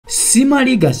Sima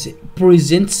Legacy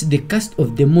presents the cast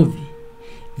of the movie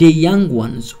The Young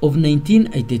Ones of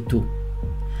 1982.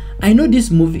 I know this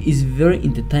movie is very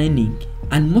entertaining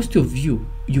and most of you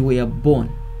were born.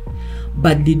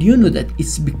 But did you know that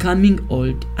it's becoming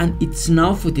old and it's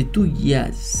now 42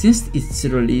 years since its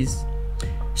release?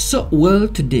 So well,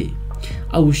 today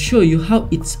I will show you how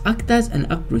its actors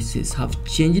and actresses have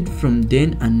changed from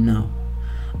then and now.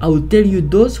 I will tell you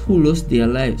those who lost their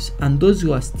lives and those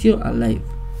who are still alive.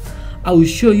 I will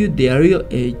show you their real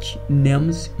age,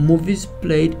 names, movies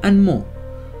played and more.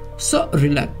 So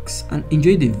relax and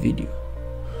enjoy the video.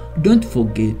 Don't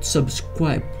forget to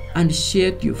subscribe and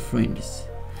share to your friends.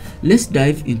 Let's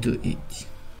dive into it.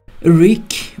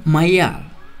 Rik Mayall.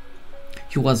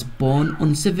 He was born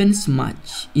on 7th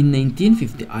March in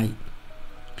 1958.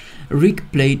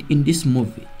 Rik played in this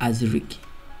movie as Rik.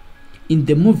 In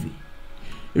the movie,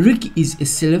 Rik is a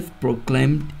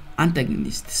self-proclaimed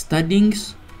antagonist studying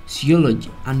sociology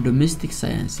and domestic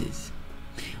sciences.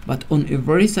 But on a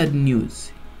very sad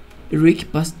news,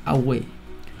 Rik passed away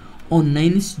on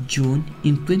 9th June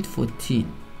in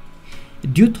 2014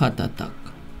 due to heart attack.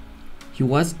 He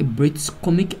was a British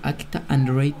comic actor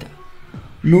and writer,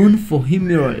 known for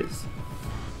humorous,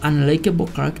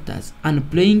 unlikable characters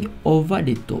and playing over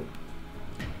the top.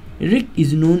 Rik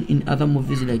is known in other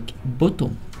movies like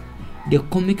Bottom, the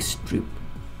comic strip,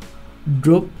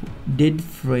 Drop Dead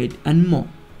Fred and more.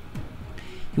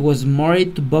 He was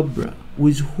married to Barbara,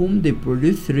 with whom they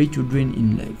produced 3 children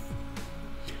in life.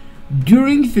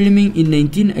 During filming in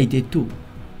 1982,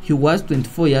 he was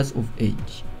 24 years of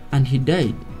age and he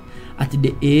died at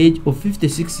the age of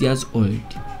 56 years old.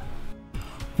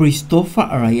 Christopher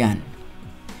Ryan.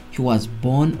 He was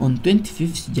born on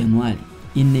 25th January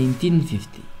in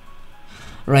 1950.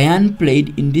 Ryan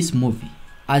played in this movie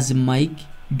as Mike,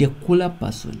 the cooler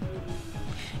person.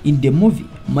 In the movie,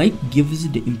 Mike gives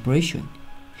the impression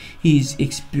he is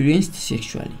experienced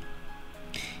sexually.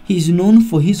 He is known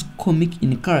for his comic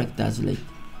in characters like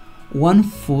One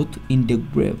Foot in the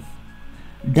Grave,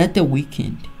 That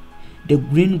Weekend, The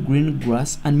Green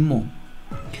Grass and more.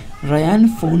 Ryan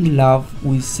found love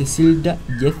with Cecilia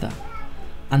Jetha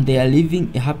and they are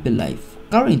living a happy life.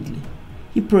 Currently,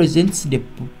 he presents the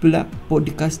popular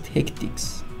podcast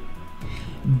Hectics.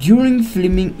 During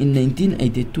filming in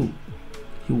 1982,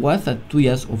 he was 32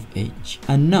 years of age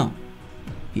and now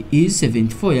he is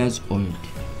 74 years old.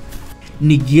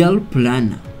 Nigel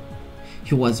Planer.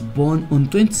 He was born on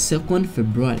 22nd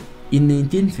February in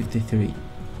 1953.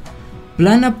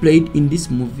 Planer played in this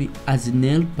movie as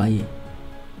Nigel Planer.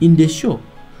 In the show,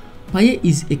 Planer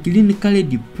is a clinically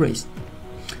depressed,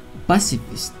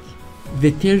 pacifist,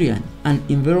 vegetarian and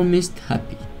environment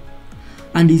happy,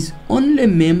 and is only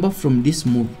member from this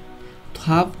movie to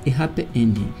have a happy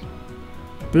ending.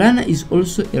 Planer is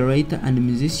also a writer and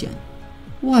musician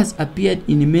who has appeared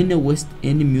in many West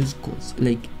End musicals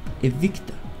like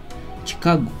Evictor,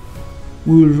 Chicago,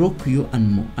 We Will Rock You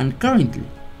and more, and currently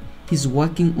he's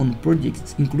working on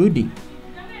projects including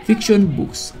fiction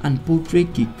books and poetry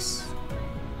gigs.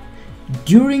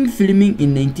 During filming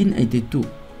in 1982,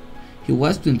 he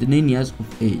was 29 years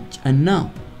of age and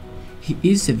now he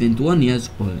is 71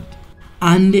 years old.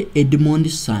 Adrian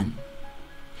Edmondson.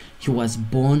 He was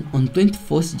born on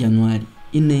 24th January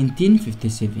in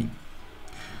 1957.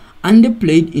 Andy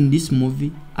played in this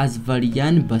movie as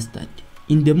Valerian Bastard.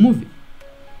 In the movie,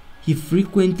 he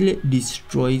frequently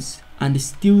destroys and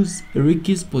steals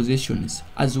Ricky's possessions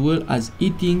as well as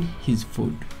eating his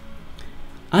food.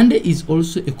 Andy is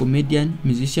also a comedian,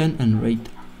 musician and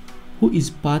writer who is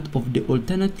part of the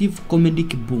alternative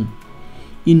comedic boom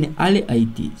in the early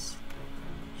 80s.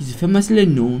 He is famously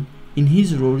known in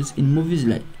his roles in movies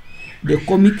like the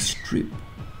comic strip,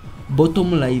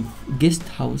 Bottom Live, Guest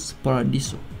House,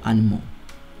 Paradiso and more.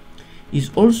 He is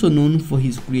also known for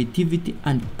his creativity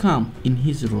and calm in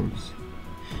his roles.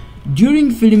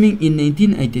 During filming in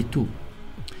 1982,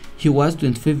 he was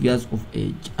 25 years of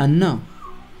age and now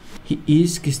he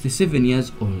is 67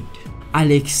 years old.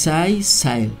 Alexei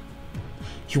Sayle.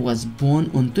 He was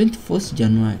born on 21st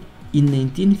January in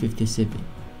 1957.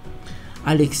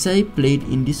 Alexei played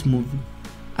in this movie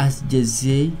as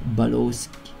Jesse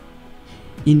Balowski.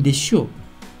 In the show,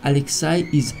 Alexei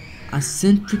is an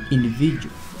eccentric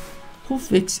individual who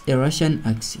fakes a Russian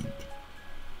accent.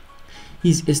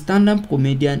 He is a stand-up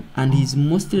comedian and he is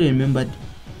mostly remembered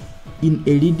in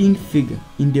a leading figure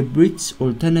in the British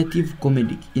alternative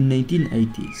comedy in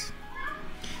 1980s.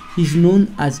 He is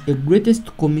known as a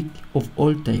greatest comic of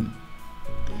all time.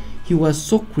 He was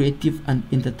so creative and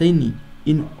entertaining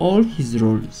in all his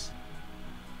roles.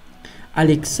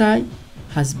 Alexei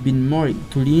has been married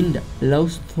to Linda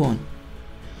Lawson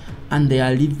and they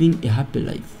are living a happy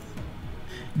life.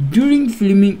 During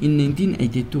filming in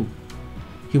 1982,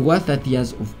 he was 30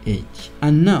 years of age,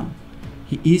 and now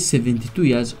he is 72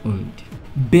 years old.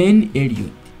 Ben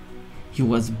Elliott. He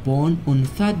was born on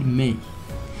 3rd May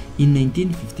in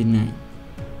 1959.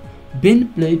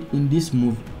 Ben played in this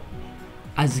movie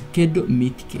as Kedo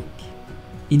Meatcake.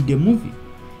 In the movie,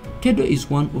 Kedo is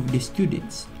one of the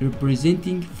students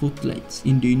representing footlights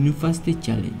in the University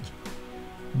Challenge.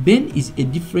 Ben is a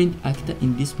different actor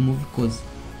in this movie because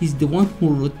he's the one who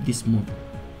wrote this movie.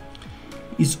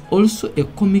 He's also a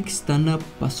comic stand-up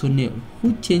personnel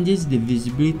who changes the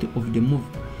visibility of the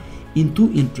movie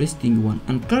into interesting one,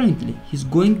 and currently he's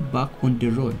going back on the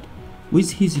road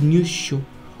with his new show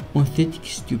Authentic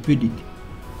Stupidity,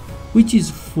 which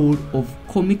is full of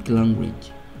comic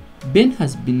language. Ben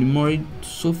has been married to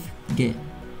Sophie Gay,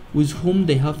 with whom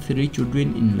they have 3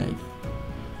 children in life.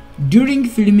 During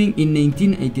filming in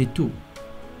 1982,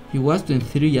 he was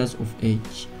 23 years of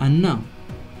age, and now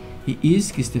he is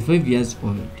 65 years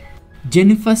old.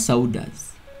 Jennifer Saunders.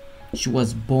 She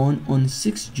was born on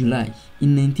 6 July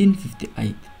in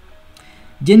 1958.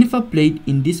 Jennifer played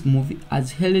in this movie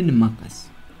as Helen Marcus.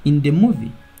 In the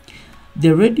movie,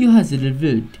 the radio has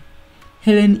revealed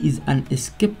Helen is an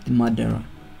escaped murderer.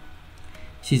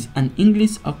 She's an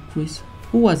English actress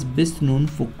who was best known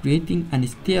for creating and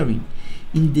starring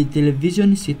in the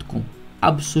television sitcom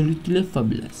Absolutely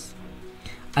Fabulous,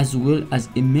 as well as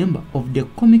a member of the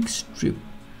comic strip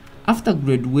after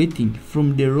graduating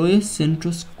from the Royal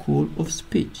Central School of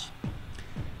Speech.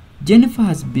 Jennifer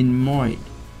has been married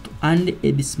to Andy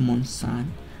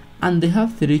Edmondson and they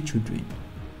have 3 children.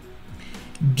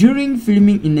 During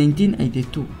filming in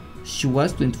 1982, she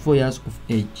was 24 years of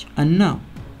age, and now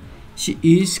she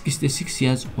is 66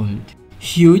 years old.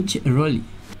 Hugh Rowley.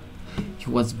 He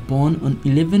was born on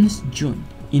 11th June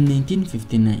in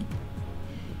 1959.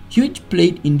 Hugh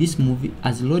played in this movie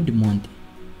as Lord Monty.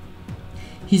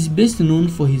 He's best known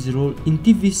for his role in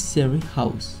TV series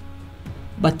House,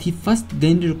 but he first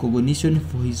gained recognition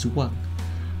for his work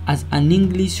as an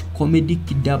English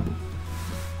comedic double,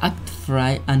 act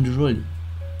Fry and Rolly.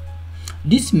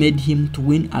 This made him to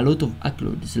win a lot of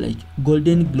accolades like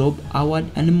Golden Globe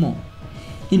Award and more.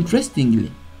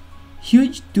 Interestingly,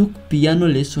 Hugh took piano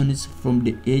lessons from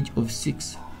the age of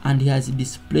 6, and he has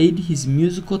displayed his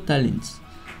musical talents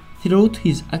throughout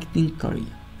his acting career.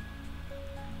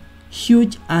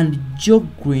 Hugh and Jo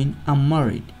Green are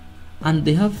married and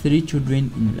they have 3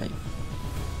 children in life.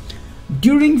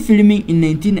 During filming in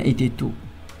 1982,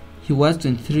 he was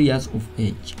 23 years of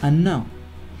age, and now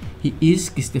he is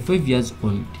 65 years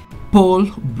old. Paul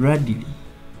Bradley.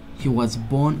 He was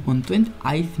born on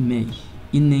 28th May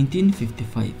in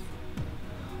 1955.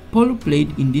 Paul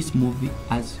played in this movie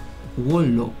as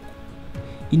Warlock.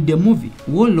 In the movie,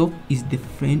 Warlock is the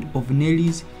friend of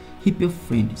Nelly's hippie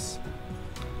friends.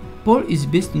 Paul is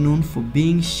best known for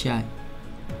being shy,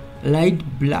 light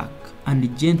black,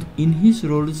 and gentle in his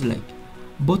roles like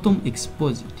Bottom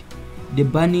Exposed, The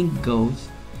Burning Girls,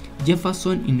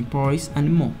 Jefferson in Paris,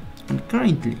 and more. And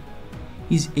currently,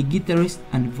 he's a guitarist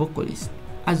and vocalist,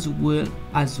 as well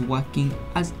as working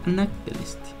as an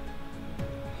activist.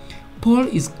 Paul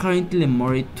is currently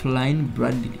married to Lise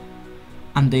Bradley,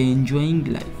 and they're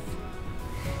enjoying life.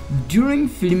 During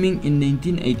filming in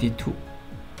 1982,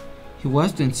 he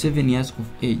was 27 years of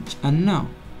age, and now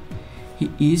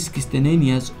he is 69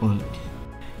 years old.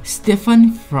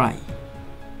 Stephen Fry.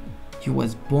 He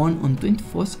was born on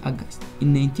 24th August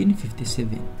in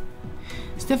 1957.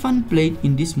 Stephen played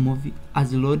in this movie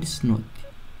as Lord Snot.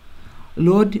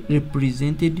 Lord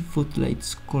represented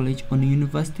Footlights College on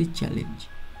University Challenge.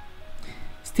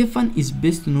 Stephen is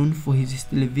best known for his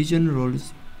television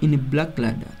roles in Black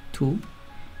Ladder 2,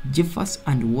 Jeffers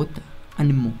and Water,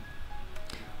 and more.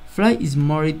 Fry is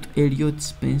married to Elliot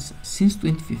Spencer since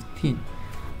 2015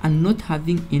 and not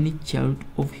having any child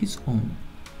of his own.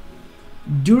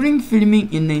 During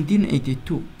filming in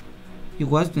 1982, he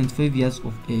was 25 years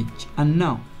of age, and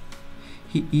now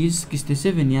he is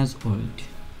 67 years old.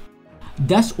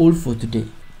 That's all for today.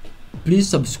 Please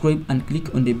subscribe and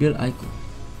click on the bell icon.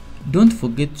 Don't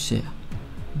forget to share.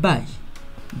 Bye.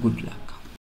 Good luck.